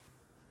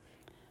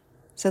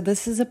So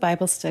this is a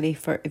Bible study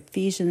for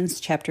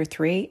Ephesians chapter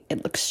 3.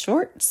 It looks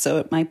short, so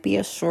it might be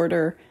a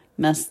shorter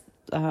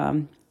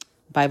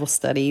Bible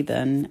study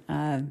than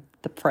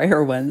the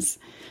prior ones.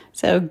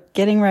 So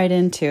getting right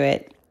into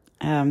it,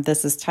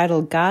 this is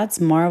titled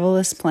God's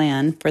Marvelous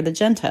Plan for the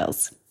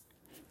Gentiles.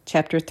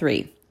 Chapter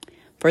 3.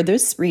 For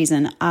this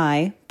reason,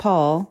 I,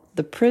 Paul,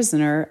 the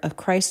prisoner of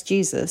Christ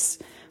Jesus,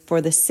 for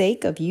the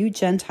sake of you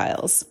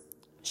Gentiles,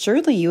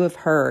 surely you have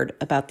heard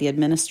about the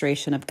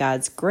administration of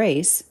God's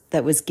grace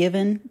that was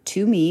given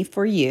to me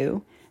for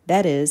you,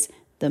 that is,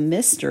 the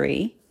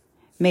mystery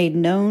made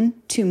known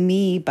to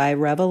me by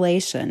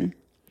revelation,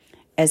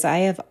 as I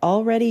have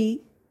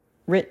already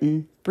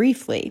written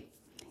briefly.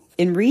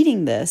 In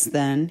reading this,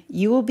 then,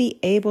 you will be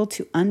able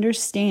to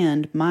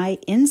understand my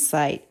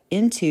insight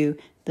into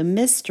the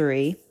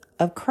mystery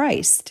of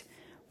Christ,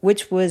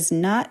 which was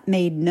not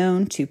made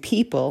known to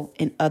people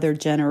in other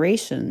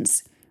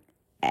generations,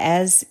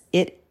 as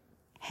it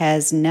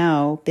has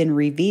now been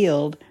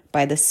revealed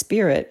by the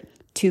Spirit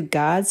to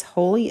God's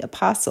holy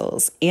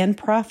apostles and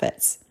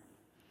prophets.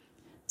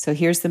 So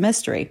here's the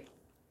mystery.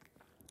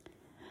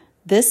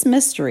 This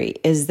mystery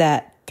is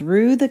that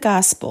through the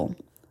gospel,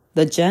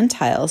 the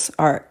Gentiles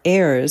are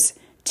heirs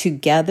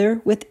together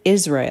with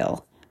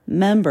Israel,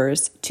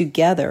 members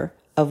together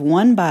of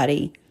one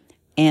body,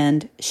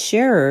 and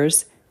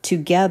sharers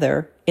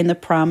together in the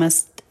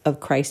promise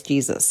of Christ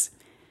Jesus.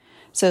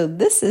 So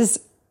this is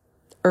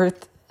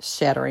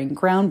earth-shattering,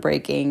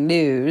 groundbreaking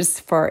news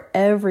for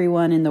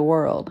everyone in the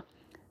world.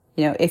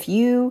 You know, if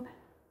you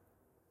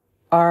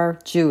are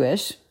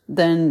Jewish,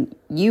 then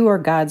you are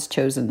God's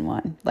chosen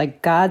one.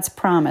 Like God's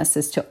promise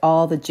is to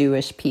all the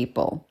Jewish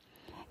people.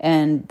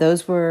 And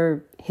those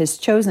were his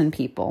chosen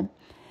people.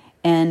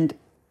 And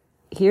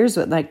here's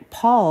what, like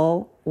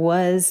Paul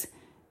was,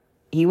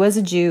 he was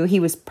a Jew. He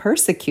was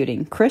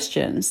persecuting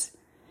Christians.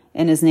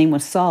 And his name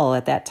was Saul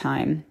at that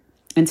time,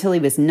 until he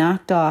was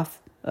knocked off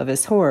of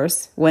his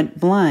horse, went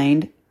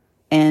blind,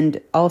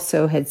 and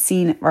also had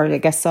seen, or I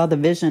guess saw the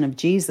vision of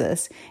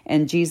Jesus.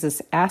 And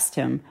Jesus asked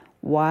him,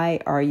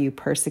 "Why are you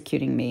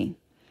persecuting me?"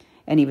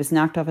 And he was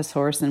knocked off his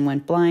horse and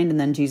went blind.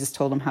 And then Jesus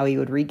told him how he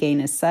would regain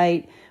his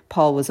sight.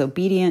 Paul was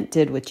obedient,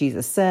 did what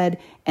Jesus said.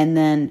 And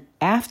then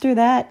after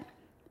that,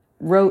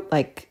 wrote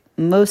like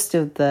most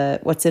of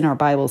what's in our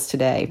Bibles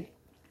today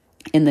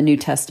in the New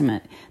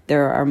Testament.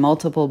 There are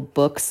multiple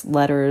books,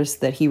 letters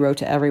that he wrote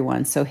to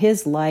everyone. So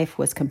his life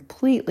was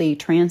completely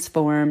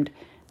transformed,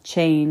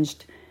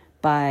 changed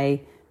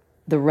by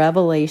the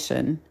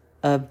revelation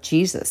of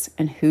Jesus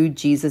and who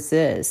Jesus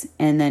is.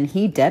 And then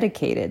he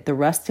dedicated the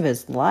rest of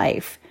his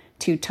life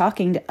to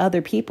talking to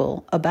other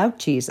people about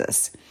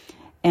Jesus.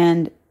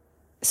 And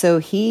so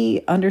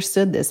he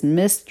understood this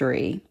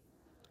mystery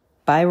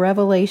by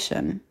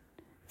revelation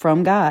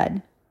from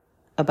God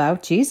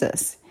about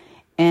Jesus.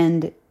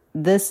 And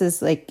this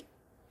is like,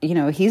 you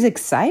know, he's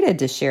excited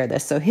to share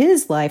this. So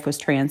his life was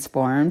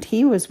transformed.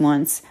 He was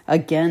once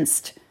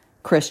against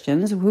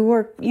Christians who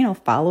were, you know,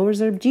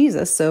 followers of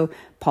Jesus. So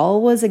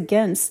Paul was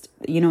against,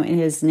 you know, in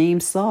his name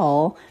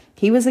Saul,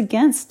 he was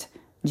against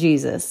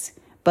Jesus,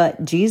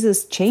 but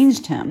Jesus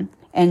changed him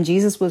and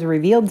Jesus was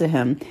revealed to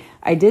him.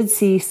 I did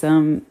see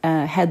some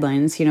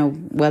headlines, you know,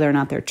 whether or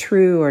not they're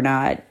true or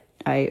not.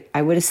 I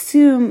would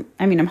assume,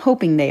 I mean, I'm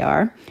hoping they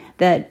are,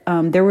 that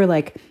there were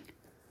like,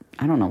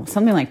 I don't know,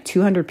 something like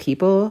 200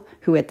 people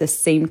who at the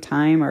same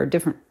time are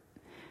different,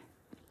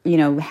 you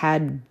know,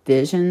 had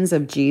visions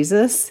of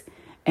Jesus,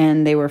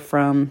 and they were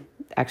from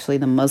actually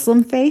the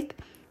Muslim faith.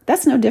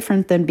 That's no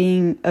different than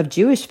being of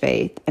Jewish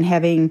faith and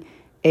having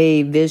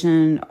a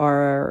vision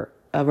or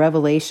a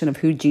revelation of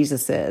who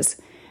Jesus is.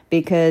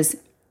 Because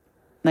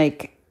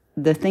like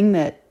the thing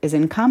that is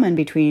in common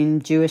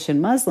between Jewish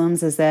and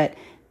Muslims is that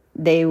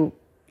they, you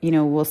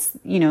know, will,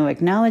 you know,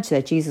 acknowledge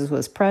that Jesus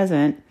was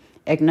present,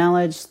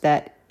 acknowledge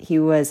that he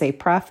was a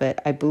prophet.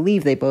 I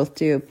believe they both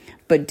do,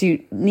 but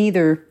do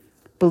neither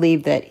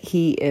believe that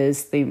he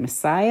is the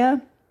Messiah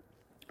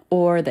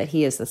or that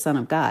he is the Son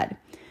of God.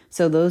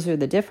 So those are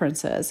the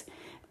differences,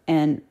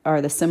 and are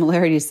the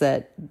similarities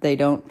that they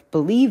don't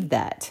believe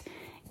that.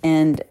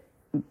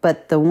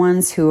 But the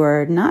ones who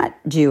are not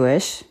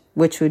Jewish,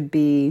 which would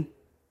be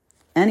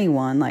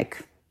anyone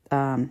like,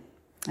 I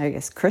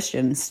guess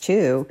Christians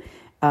too,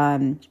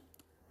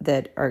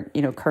 that are,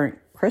 you know, current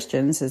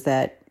Christians, is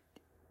that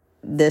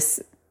this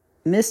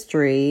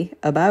mystery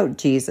about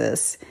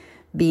Jesus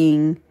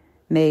being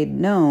made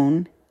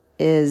known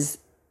is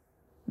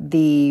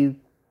the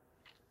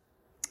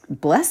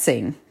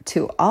blessing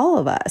to all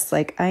of us.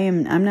 Like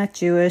I'm not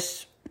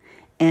Jewish,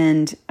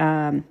 and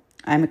I'm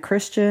a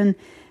Christian,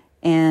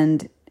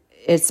 and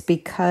it's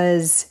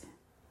because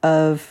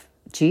of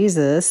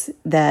Jesus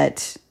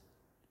that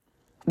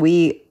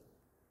we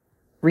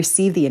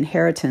receive the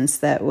inheritance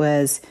that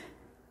was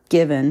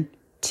given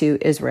to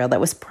Israel,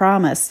 that was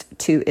promised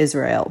to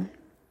Israel.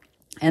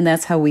 And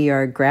that's how we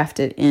are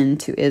grafted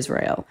into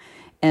Israel.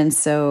 And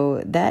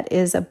so that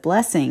is a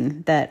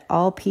blessing that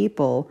all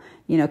people,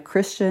 you know,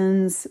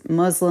 Christians,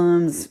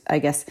 Muslims, I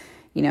guess,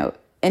 you know,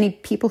 any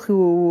people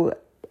who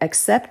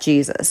accept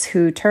Jesus,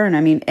 who turn,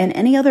 and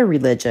any other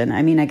religion.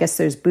 I guess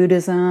there's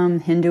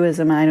Buddhism,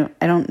 Hinduism. I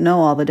don't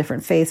know all the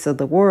different faiths of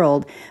the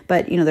world,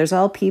 but there's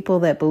all people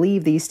that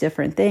believe these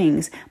different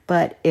things.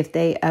 But if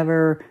they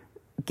ever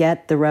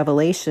get the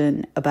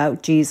revelation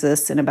about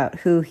Jesus and about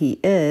who he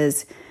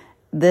is,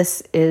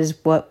 this is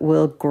what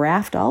will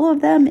graft all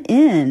of them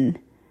in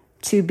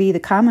to be the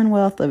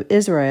Commonwealth of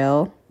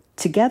Israel,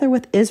 together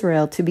with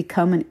Israel, to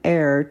become an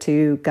heir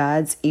to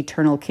God's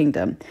eternal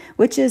kingdom,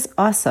 which is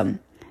awesome.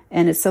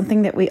 And it's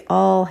something that we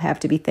all have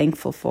to be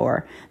thankful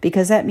for,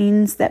 because that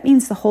means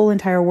the whole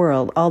entire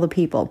world, all the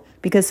people.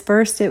 Because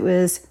first it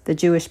was the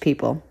Jewish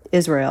people,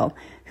 Israel,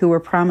 who were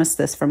promised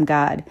this from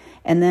God.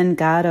 And then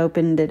God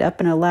opened it up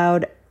and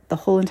allowed the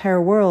whole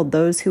entire world,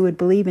 those who would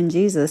believe in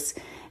Jesus,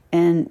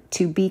 and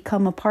to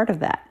become a part of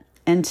that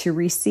and to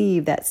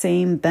receive that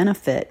same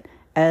benefit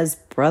as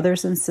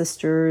brothers and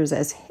sisters,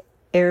 as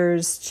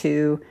heirs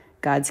to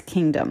God's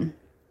kingdom.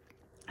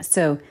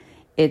 So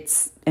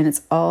it's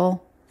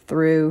all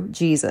through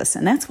Jesus.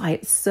 And that's why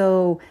it's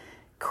so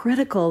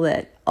critical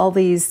that all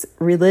these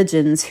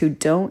religions who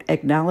don't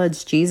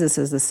acknowledge Jesus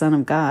as the Son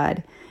of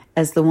God,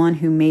 as the one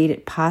who made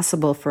it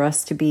possible for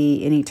us to be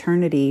in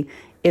eternity,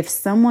 if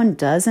someone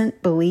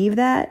doesn't believe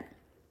that,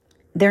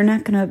 they're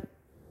not going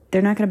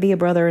to be a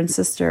brother and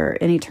sister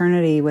in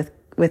eternity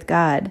with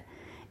God.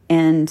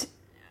 And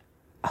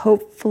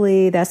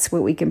hopefully that's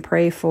what we can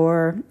pray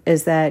for,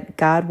 is that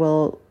God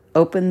will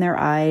open their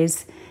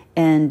eyes.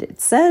 And it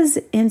says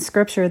in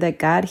Scripture that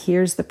God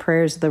hears the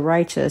prayers of the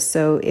righteous.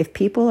 So if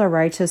people are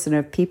righteous and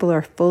if people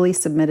are fully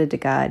submitted to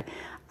God,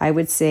 I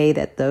would say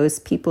that those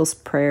people's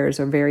prayers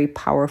are very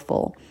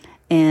powerful.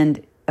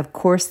 And of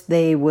course,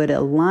 they would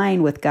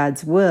align with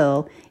God's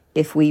will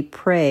if we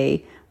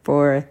pray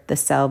for the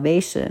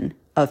salvation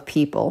of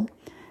people.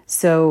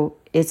 So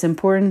it's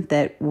important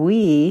that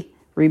we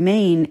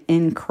remain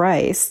in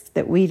Christ,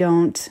 that we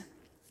don't,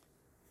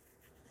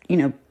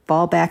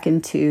 fall back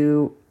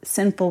into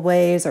sinful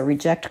ways or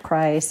reject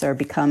Christ or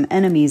become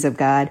enemies of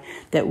God,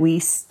 that we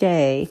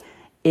stay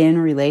in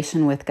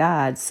relation with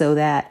God so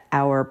that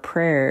our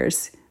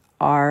prayers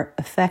are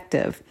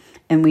effective.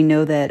 And we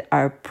know that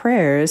our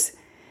prayers,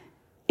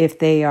 if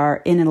they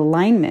are in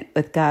alignment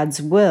with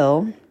God's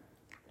will,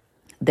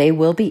 they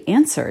will be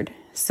answered.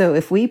 So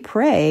if we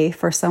pray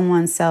for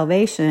someone's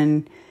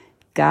salvation,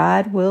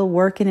 God will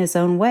work in his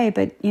own way,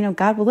 but,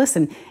 God will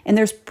listen. And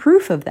there's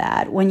proof of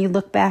that when you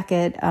look back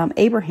at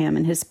Abraham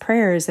and his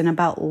prayers, and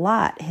about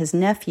Lot, his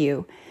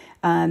nephew.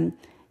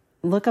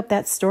 Look up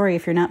that story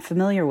if you're not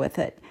familiar with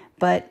it.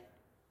 But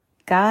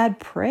Abraham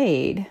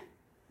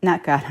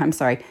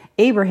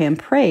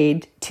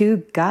prayed to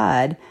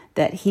God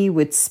that he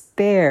would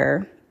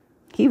spare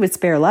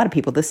a lot of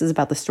people. This is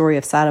about the story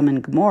of Sodom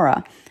and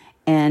Gomorrah.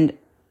 And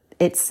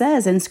it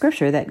says in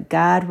Scripture that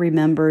God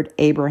remembered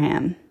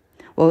Abraham.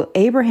 Well,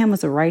 Abraham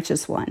was a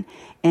righteous one,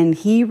 and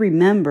he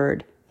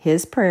remembered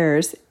his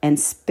prayers and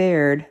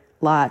spared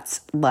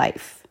Lot's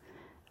life,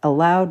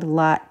 allowed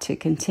Lot to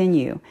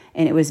continue.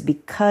 And it was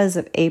because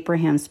of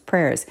Abraham's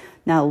prayers.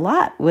 Now,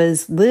 Lot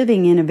was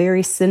living in a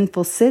very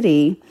sinful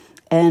city,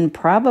 and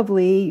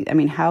probably,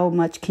 how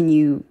much can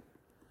you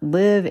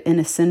live in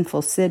a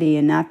sinful city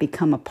and not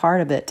become a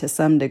part of it to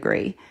some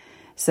degree?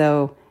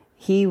 So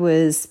he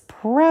was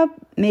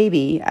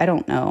maybe, I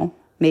don't know,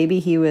 maybe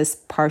he was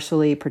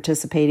partially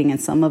participating in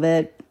some of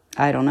it.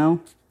 I don't know.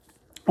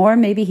 Or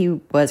maybe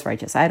he was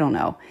righteous. I don't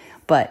know.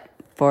 But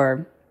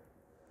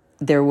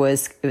it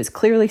was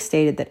clearly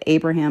stated that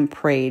Abraham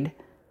prayed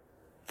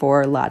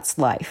for Lot's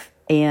life.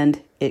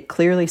 And it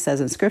clearly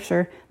says in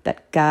Scripture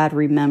that God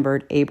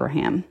remembered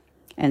Abraham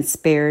and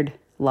spared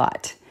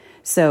Lot.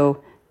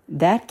 So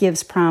that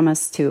gives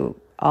promise to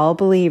all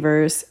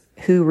believers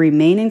who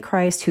remain in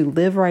Christ, who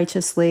live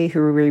righteously, who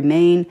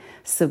remain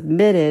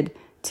submitted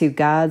to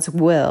God's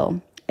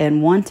will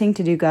and wanting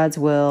to do God's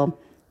will,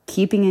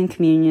 keeping in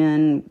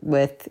communion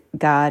with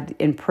God,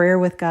 in prayer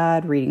with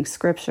God, reading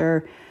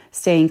Scripture,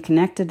 staying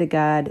connected to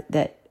God,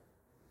 that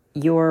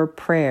your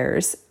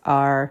prayers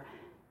are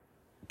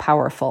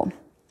powerful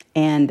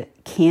and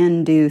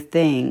can do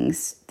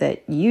things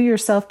that you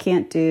yourself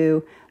can't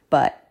do,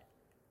 but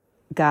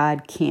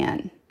God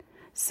can.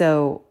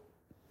 So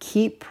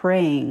keep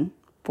praying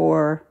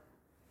for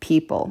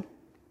people,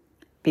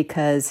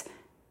 because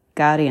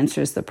God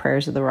answers the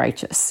prayers of the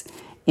righteous.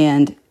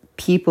 And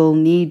people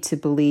need to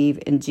believe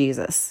in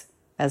Jesus.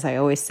 As I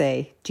always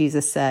say,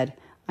 Jesus said,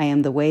 "I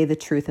am the way, the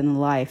truth, and the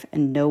life,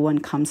 and no one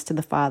comes to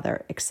the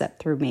Father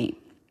except through me."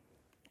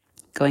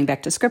 Going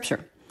back to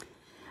Scripture.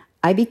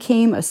 I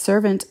became a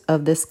servant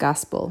of this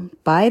gospel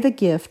by the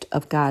gift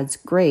of God's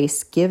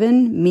grace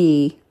given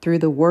me through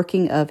the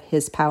working of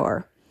his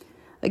power.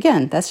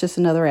 Again, that's just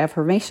another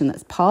affirmation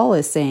that Paul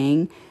is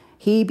saying.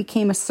 He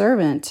became a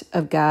servant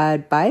of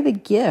God by the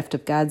gift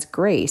of God's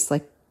grace.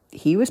 Like,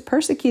 he was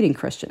persecuting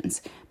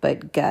Christians,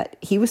 but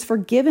he was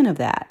forgiven of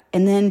that.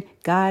 And then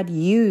God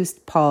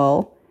used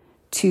Paul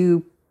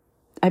to,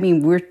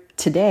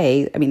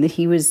 today. I mean, it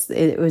was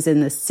in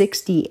the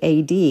 60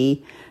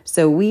 AD.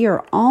 So we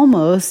are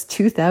almost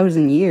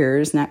 2,000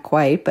 years, not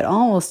quite, but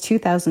almost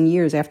 2,000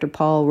 years after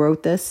Paul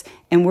wrote this,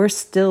 and we're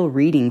still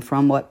reading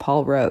from what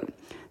Paul wrote.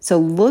 So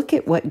look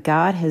at what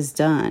God has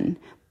done,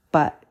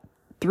 but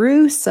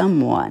through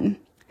someone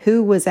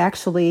who was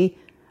actually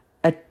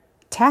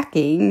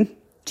attacking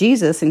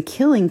Jesus and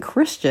killing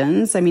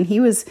Christians. I mean, he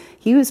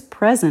was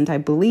present, I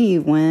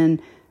believe,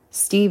 when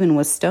Stephen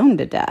was stoned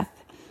to death.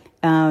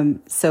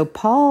 So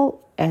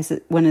Paul,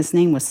 when his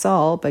name was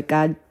Saul, but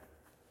God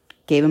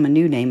gave him a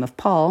new name of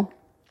Paul.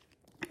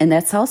 And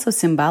that's also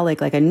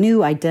symbolic, like a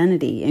new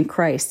identity in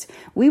Christ.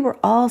 We were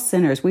all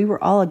sinners. We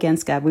were all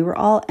against God. We were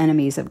all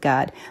enemies of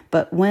God.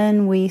 But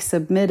when we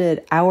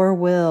submitted our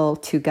will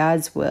to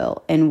God's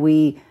will and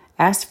we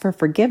asked for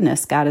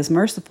forgiveness, God is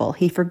merciful.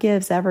 He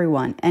forgives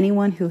everyone.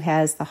 Anyone who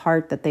has the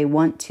heart that they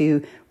want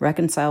to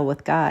reconcile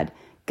with God,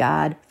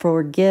 God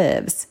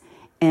forgives.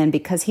 And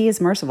because He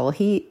is merciful,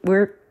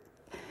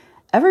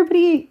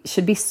 everybody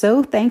should be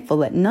so thankful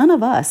that none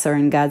of us are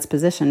in God's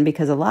position,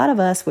 because a lot of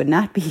us would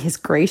not be as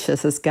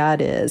gracious as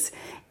God is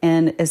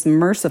and as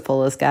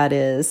merciful as God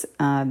is.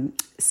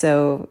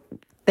 So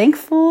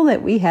thankful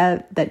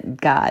that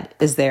God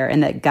is there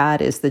and that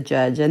God is the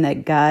judge and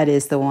that God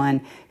is the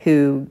one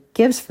who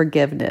gives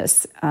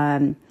forgiveness.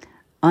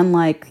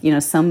 Unlike,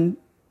 some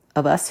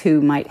of us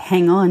who might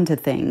hang on to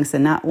things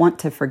and not want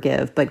to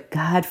forgive, but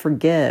God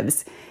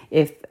forgives.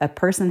 If a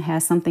person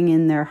has something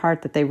in their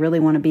heart that they really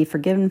want to be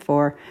forgiven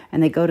for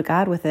and they go to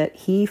God with it,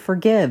 He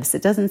forgives.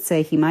 It doesn't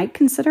say He might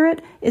consider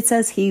it. It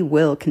says He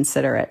will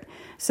consider it.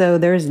 So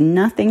there's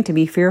nothing to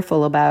be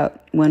fearful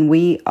about when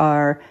we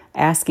are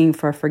asking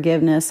for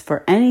forgiveness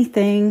for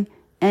anything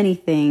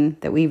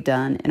that we've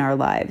done in our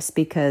lives,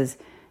 because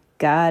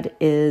God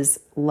is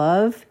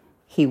love.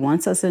 He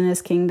wants us in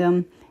His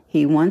kingdom.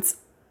 He wants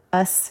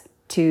us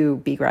to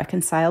be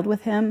reconciled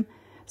with Him.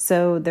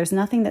 So there's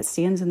nothing that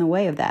stands in the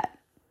way of that.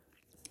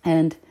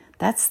 And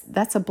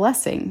that's a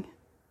blessing,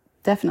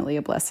 definitely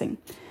a blessing.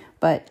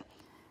 But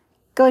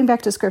going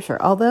back to Scripture,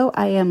 although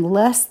I am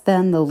less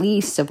than the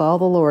least of all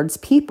the Lord's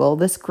people,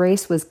 this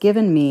grace was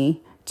given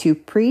me to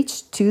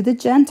preach to the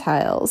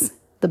Gentiles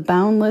the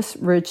boundless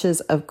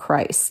riches of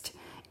Christ,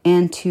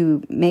 and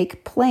to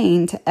make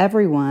plain to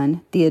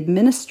everyone the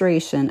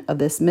administration of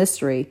this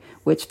mystery,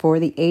 which for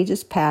the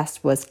ages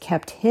past was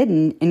kept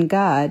hidden in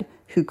God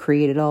who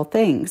created all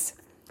things.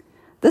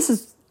 This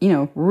is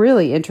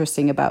really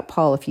interesting about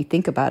Paul if you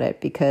think about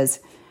it, because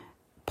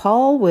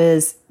Paul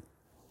was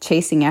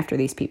chasing after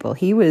these people.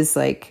 He was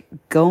like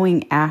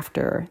going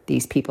after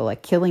these people,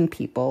 like killing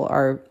people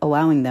or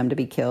allowing them to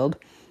be killed,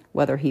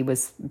 whether he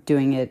was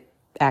doing it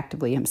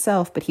actively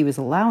himself, but he was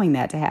allowing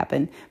that to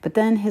happen. But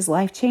then his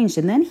life changed,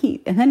 and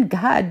then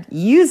God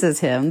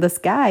uses him, this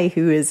guy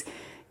who is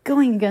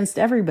going against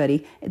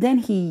everybody, and then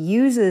He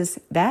uses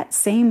that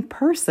same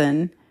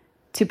person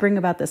to bring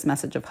about this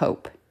message of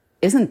hope.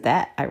 Isn't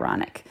that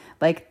ironic?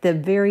 Like the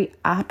very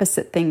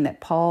opposite thing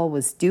that Paul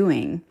was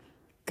doing,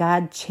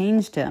 God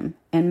changed him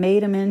and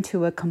made him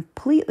into a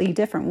completely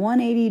different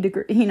 180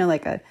 degree,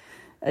 like a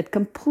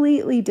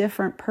completely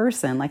different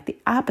person, like the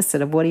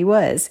opposite of what he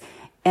was.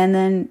 And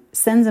then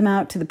sends him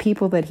out to the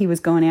people that he was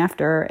going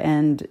after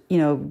and,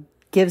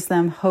 gives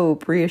them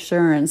hope,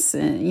 reassurance,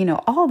 and,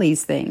 all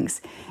these things.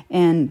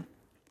 And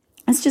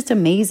it's just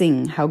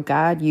amazing how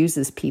God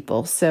uses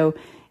people. So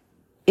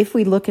if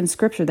we look in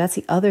Scripture, that's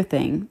the other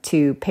thing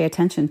to pay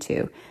attention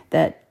to,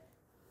 that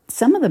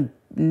some of the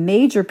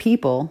major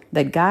people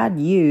that God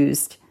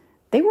used,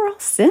 they were all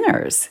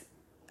sinners.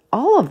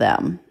 All of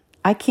them.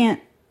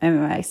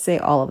 I say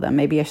all of them.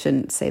 Maybe I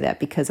shouldn't say that,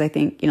 because I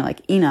think,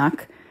 like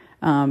Enoch,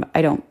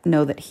 I don't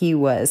know that he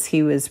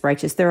was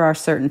righteous. There are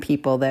certain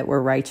people that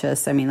were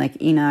righteous. I mean, like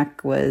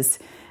Enoch was,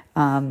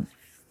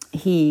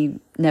 he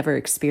never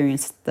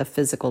experienced the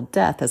physical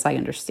death, as I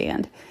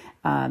understand.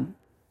 Or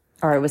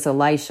it was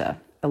Elijah,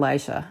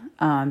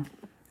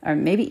 or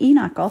maybe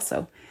Enoch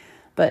also,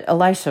 but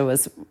Elisha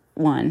was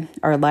one,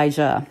 or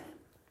Elijah.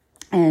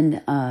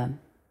 And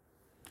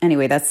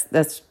anyway,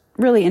 that's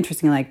really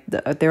interesting. Like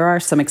there are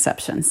some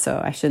exceptions,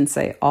 so I shouldn't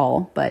say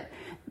all, but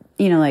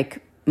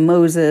like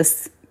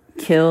Moses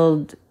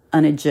killed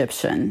an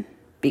Egyptian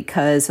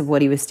because of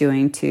what he was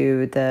doing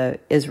to the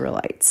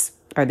Israelites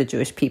or the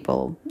Jewish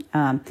people.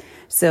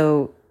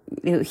 So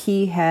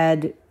he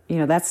had,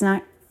 that's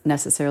not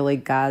necessarily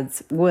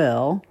God's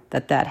will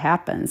that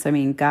happens. I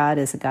mean, God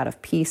is a God of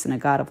peace and a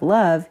God of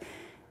love.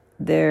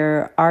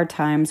 There are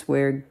times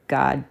where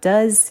God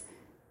does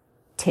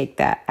take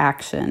that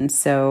action.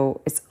 So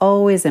it's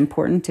always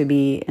important to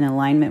be in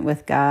alignment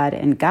with God,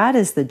 and God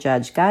is the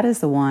judge. God is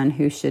the one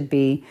who should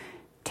be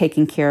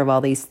taking care of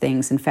all these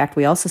things. In fact,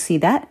 we also see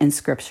that in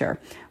Scripture,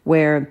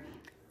 where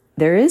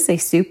there is a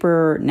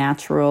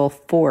supernatural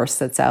force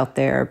that's out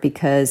there,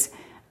 because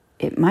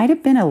it might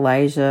have been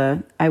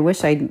Elijah. I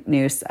wish I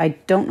knew. I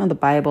don't know the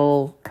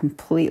Bible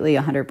completely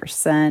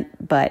 100%,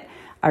 but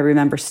I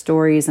remember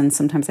stories, and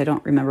sometimes I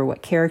don't remember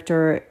what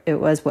character it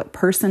was, what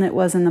person it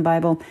was in the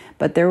Bible.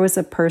 But there was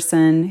a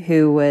person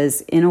who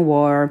was in a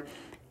war,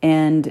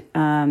 and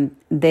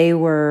they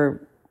were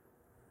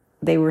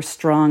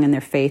strong in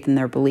their faith and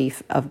their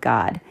belief of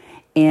God.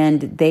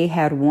 And they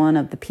had one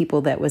of the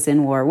people that was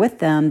in war with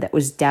them that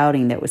was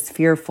doubting, that was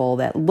fearful,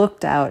 that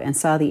looked out and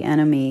saw the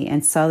enemy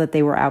and saw that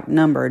they were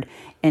outnumbered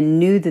and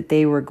knew that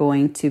they were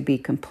going to be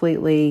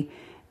completely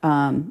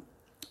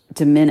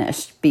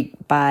diminished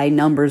by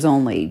numbers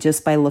only,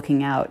 just by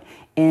looking out.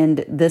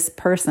 And this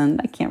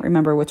person, I can't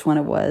remember which one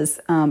it was,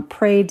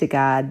 prayed to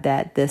God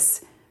that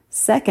this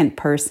second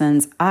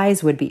person's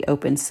eyes would be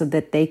opened so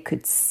that they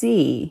could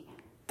see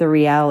the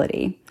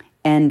reality.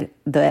 And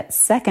the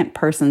second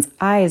person's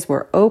eyes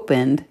were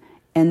opened,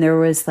 and there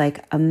was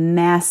like a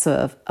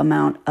massive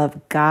amount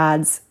of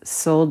God's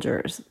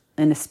soldiers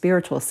in a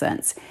spiritual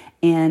sense.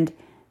 And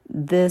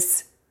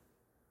the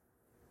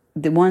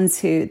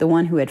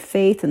one who had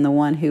faith and the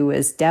one who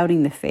was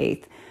doubting the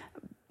faith,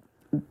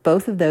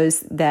 both of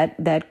those,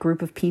 that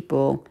group of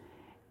people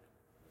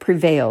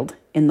prevailed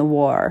in the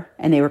war,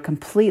 and they were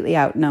completely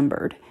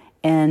outnumbered.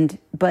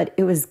 But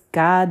it was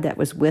God that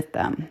was with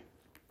them.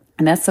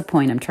 And that's the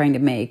point I'm trying to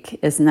make.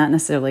 It's not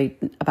necessarily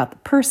about the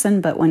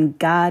person, but when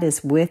God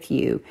is with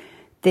you,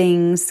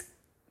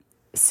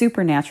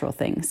 supernatural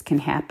things can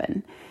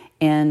happen.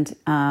 And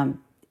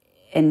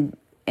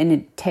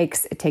it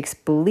takes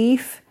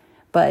belief,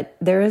 but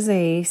there is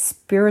a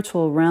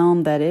spiritual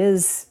realm that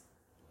is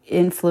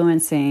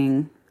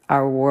influencing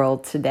our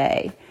world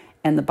today.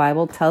 And the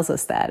Bible tells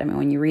us that. I mean,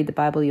 when you read the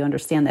Bible, you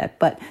understand that.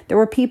 But there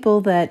were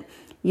people that,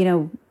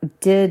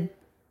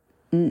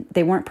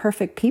 they weren't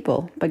perfect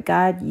people, but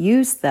God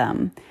used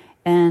them.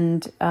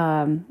 And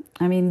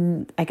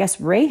I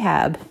guess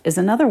Rahab is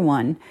another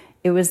one.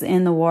 It was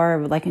in the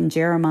war, like in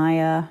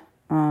Jeremiah,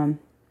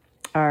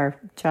 or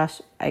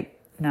Josh.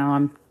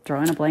 I'm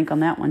drawing a blank on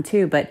that one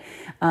too. But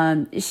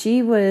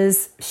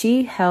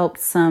she helped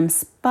some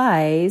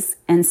spies,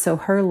 and so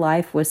her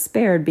life was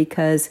spared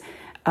because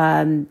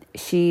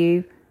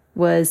she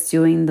was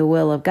doing the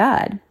will of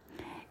God.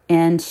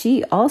 And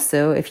she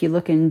also, if you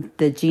look in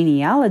the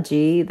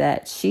genealogy,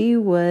 that she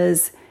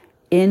was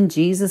in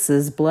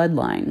Jesus's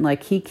bloodline,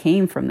 like he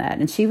came from that,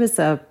 and she was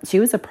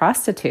a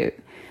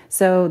prostitute.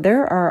 So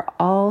there are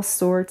all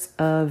sorts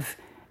of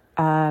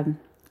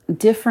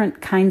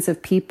different kinds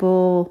of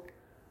people.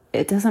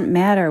 It doesn't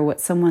matter what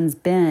someone's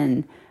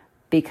been,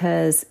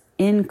 because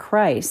in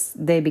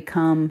Christ they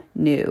become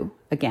new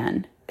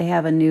again. They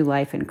have a new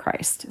life in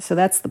Christ. So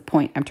that's the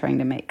point I'm trying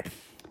to make.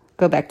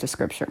 Go back to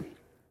Scripture.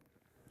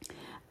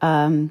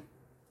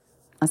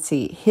 Let's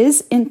see.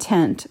 His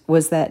intent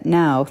was that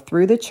now,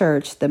 through the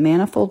church, the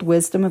manifold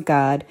wisdom of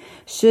God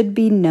should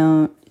be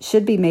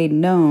made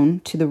known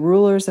to the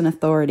rulers and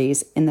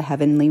authorities in the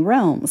heavenly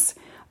realms,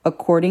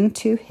 according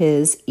to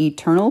his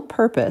eternal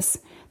purpose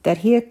that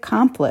he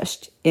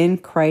accomplished in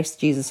Christ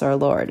Jesus our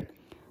Lord.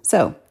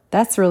 So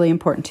that's really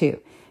important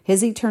too.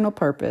 His eternal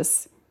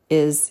purpose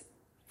is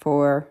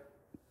for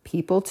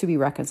people to be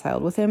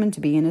reconciled with him and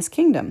to be in his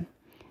kingdom.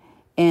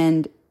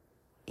 And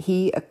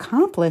he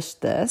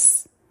accomplished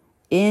this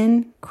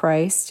in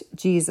Christ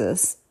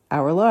Jesus,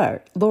 our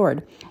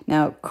Lord.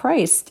 Now,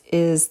 Christ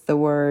is the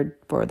word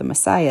for the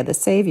Messiah, the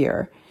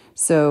Savior.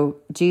 So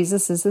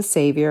Jesus is the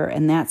Savior,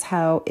 and that's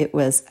how it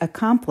was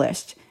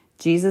accomplished.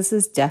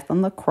 Jesus' death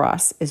on the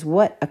cross is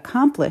what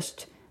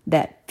accomplished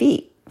that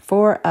feat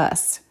for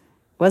us.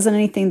 It wasn't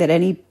anything that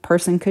any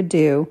person could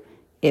do.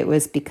 It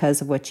was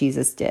because of what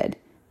Jesus did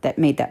that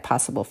made that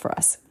possible for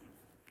us.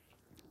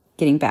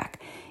 Getting back.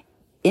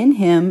 In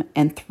him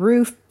and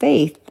through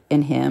faith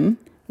in him,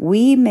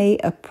 we may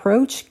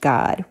approach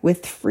God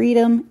with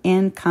freedom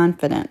and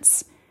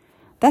confidence.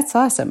 That's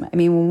awesome. I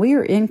mean, when we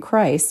are in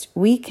Christ,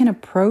 we can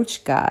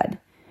approach God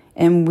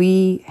and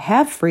we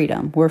have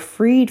freedom. We're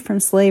freed from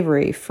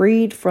slavery,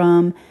 freed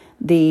from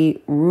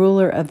the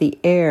ruler of the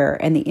air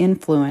and the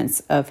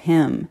influence of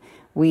him.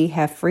 We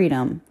have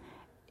freedom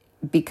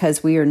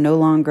because we are no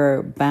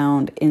longer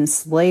bound in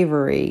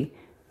slavery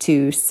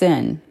to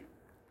sin.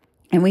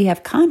 And we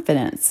have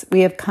confidence.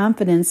 We have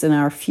confidence in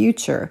our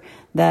future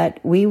that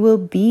we will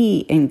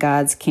be in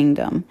God's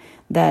kingdom,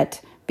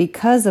 that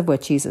because of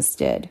what Jesus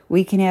did,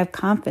 we can have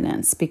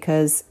confidence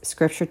because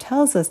Scripture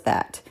tells us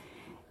that.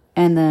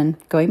 And then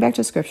going back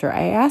to Scripture,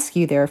 I ask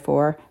you,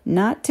 therefore,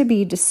 not to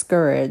be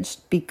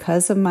discouraged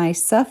because of my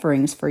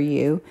sufferings for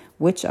you,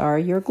 which are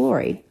your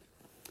glory.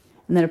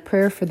 And then a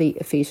prayer for the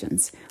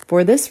Ephesians.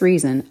 For this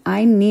reason,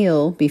 I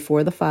kneel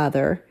before the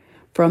Father,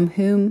 from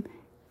whom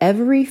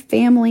every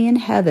family in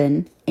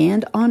heaven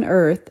and on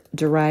earth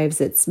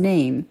derives its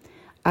name.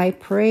 I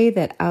pray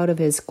that out of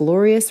his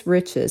glorious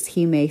riches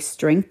he may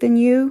strengthen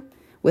you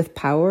with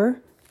power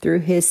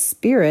through his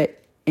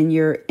Spirit in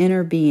your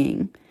inner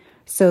being,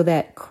 so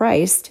that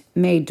Christ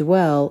may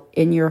dwell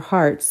in your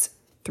hearts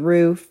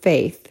through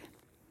faith.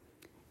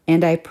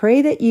 And I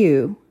pray that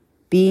you,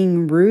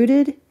 being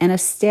rooted and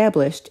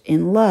established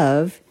in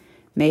love,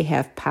 may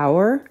have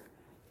power,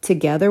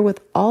 together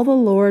with all the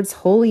Lord's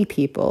holy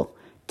people,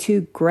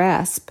 to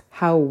grasp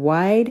how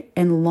wide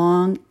and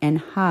long and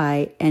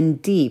high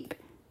and deep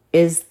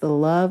is the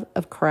love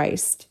of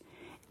Christ,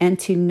 and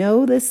to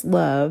know this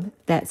love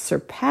that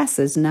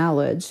surpasses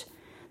knowledge,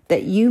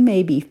 that you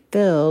may be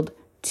filled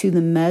to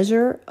the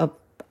measure of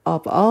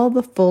all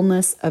the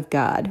fullness of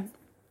God.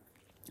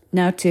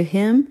 Now to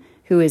him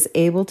who is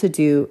able to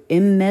do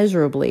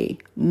immeasurably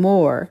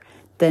more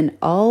than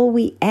all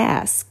we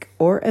ask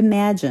or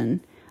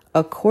imagine,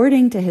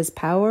 according to his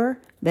power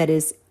that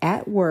is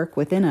at work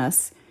within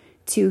us,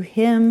 to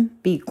him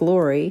be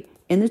glory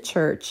in the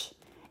church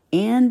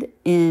and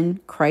in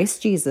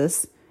Christ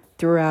Jesus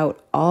throughout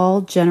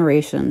all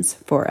generations,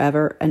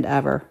 forever and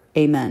ever.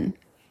 Amen.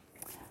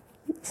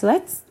 So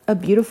that's a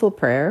beautiful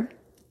prayer,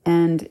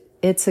 and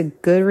it's a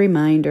good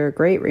reminder,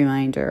 great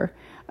reminder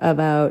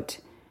about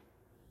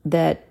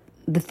that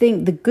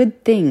the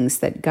good things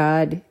that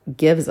God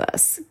gives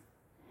us.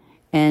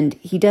 And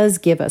he does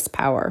give us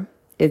power.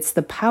 It's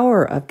the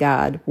power of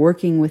God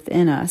working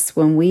within us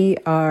when we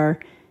are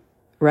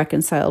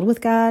reconciled with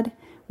God,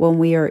 when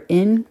we are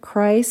in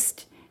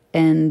Christ,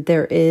 and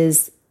there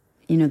is,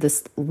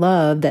 this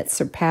love that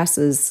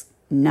surpasses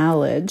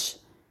knowledge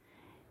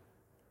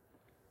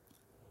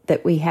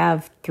that we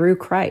have through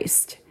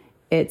Christ.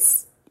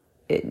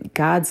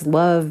 God's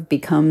love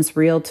becomes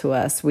real to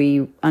us.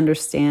 We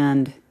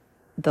understand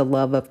the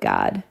love of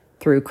God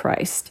through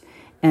Christ.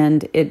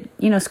 And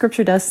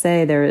Scripture does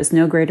say there is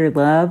no greater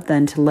love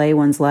than to lay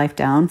one's life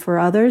down for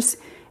others.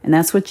 And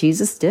that's what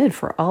Jesus did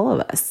for all of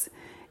us.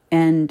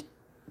 And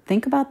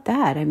think about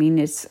that. I mean,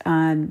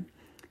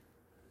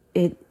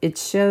 it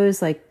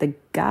shows like the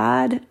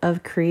God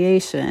of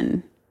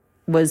creation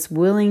was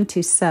willing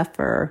to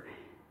suffer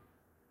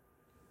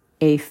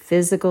a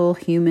physical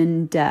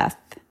human death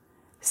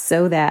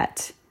so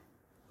that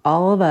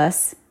all of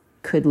us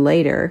could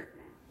later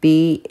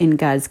be in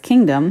God's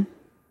kingdom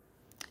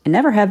and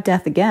never have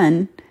death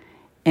again,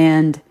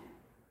 and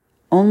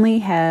only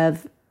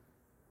have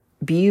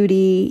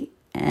beauty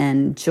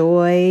and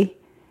joy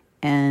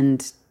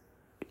and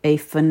a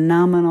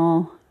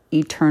phenomenal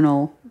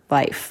eternal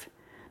life.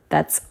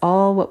 That's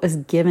all what was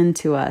given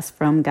to us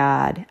from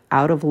God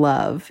out of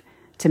love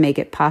to make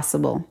it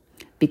possible,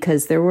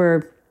 because there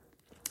were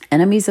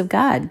enemies of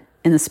God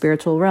in the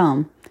spiritual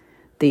realm,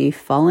 the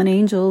fallen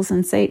angels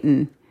and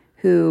Satan,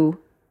 who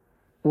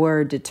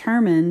were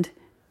determined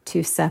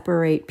to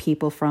separate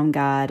people from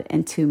God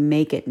and to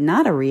make it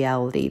not a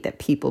reality that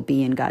people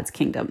be in God's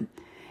kingdom.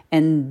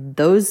 And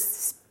those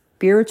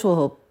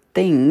spiritual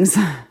things,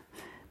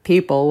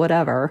 people,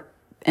 whatever,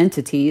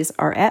 entities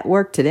are at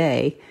work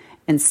today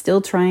and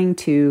still trying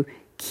to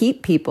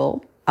keep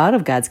people out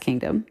of God's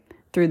kingdom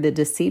through the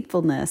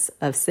deceitfulness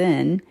of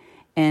sin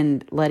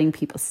and letting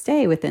people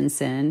stay within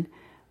sin.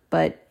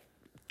 But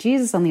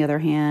Jesus, on the other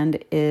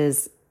hand,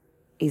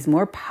 he's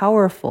more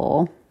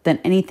powerful than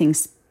anything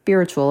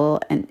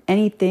spiritual and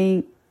any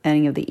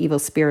of the evil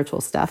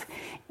spiritual stuff.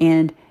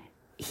 And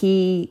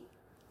he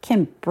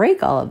can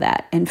break all of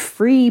that and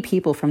free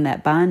people from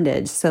that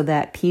bondage so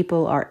that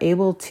people are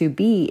able to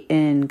be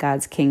in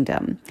God's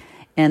kingdom.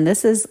 And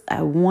this is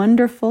a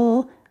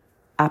wonderful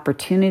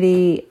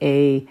opportunity,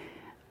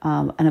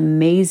 an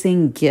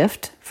amazing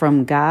gift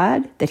from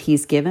God that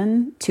he's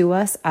given to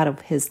us out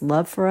of his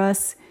love for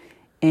us.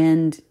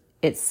 And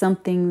it's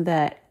something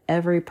that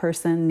every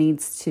person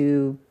needs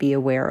to be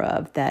aware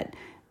of, that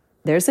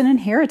there's an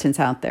inheritance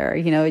out there.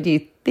 Do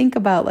you think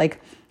about like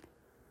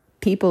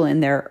people in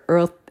their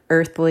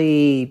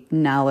earthly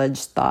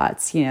knowledge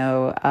thoughts,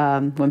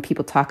 when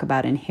people talk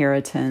about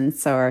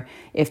inheritance, or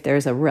if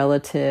there's a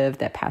relative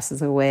that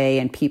passes away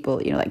and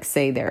people, like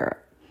say they're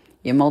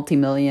a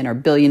multi-million or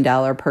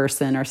billion-dollar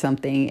person or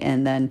something,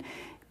 and then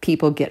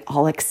people get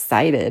all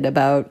excited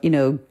about,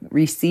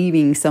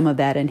 receiving some of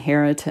that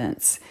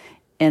inheritance.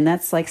 And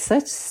that's like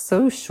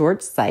so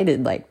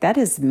short-sighted. Like that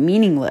is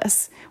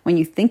meaningless when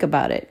you think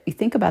about it. You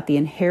think about the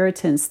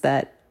inheritance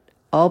that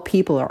all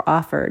people are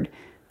offered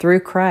through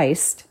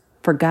Christ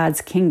for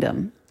God's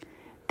kingdom.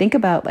 Think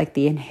about like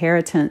the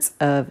inheritance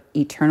of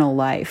eternal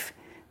life,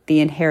 the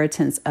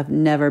inheritance of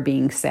never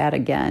being sad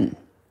again,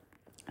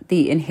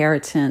 the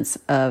inheritance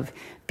of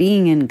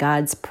being in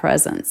God's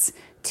presence,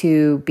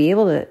 to be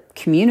able to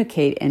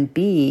communicate and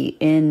be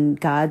in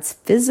God's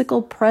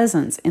physical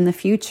presence in the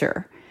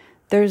future.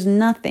 There's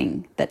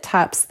nothing that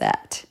tops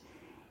that.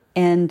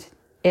 And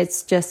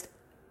it's just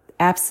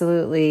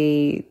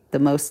absolutely the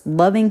most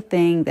loving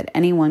thing that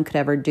anyone could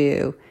ever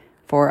do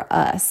for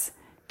us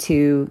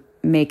to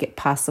make it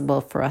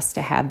possible for us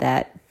to have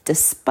that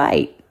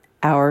despite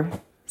our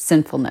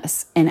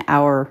sinfulness and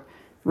our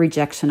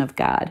rejection of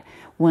God.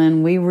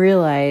 When we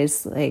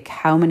realize like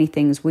how many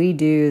things we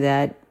do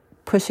that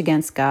push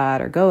against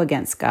God or go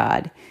against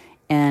God,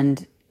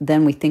 and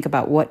then we think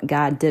about what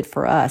God did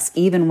for us,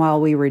 even while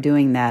we were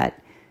doing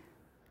that,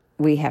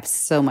 we have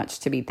so much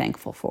to be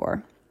thankful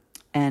for.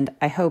 And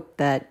I hope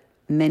that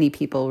many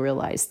people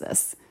realize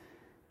this.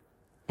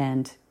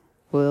 And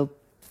we'll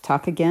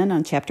talk again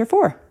on chapter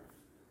 4.